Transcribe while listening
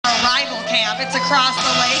camp. It's across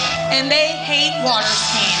the lake, and they hate water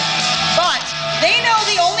skiing. But they know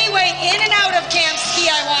the only way in and out of Camp Ski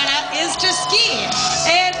Iwana is to ski.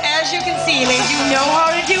 And as you can see, they do know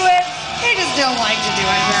how to do it. They just don't like to do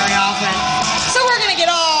it very often. So we're going to get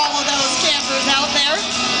all of those campers out there,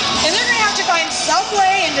 and they're going to have to find some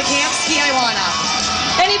way into Camp Ski Iwana.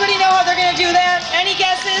 Anybody know how they're going to do that? Any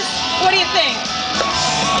guesses? What do you think?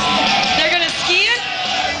 They're going to ski it?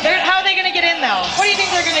 How are they going to get in though? What do you think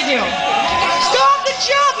they're going to do? Go off the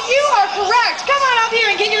jump! You are correct! Come on up here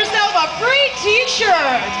and get yourself a free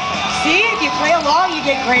t-shirt! See, if you play along, you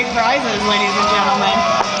get great prizes, ladies and gentlemen.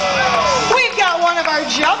 We've got one of our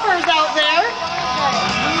jumpers out there.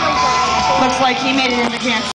 Looks like he made it into Camp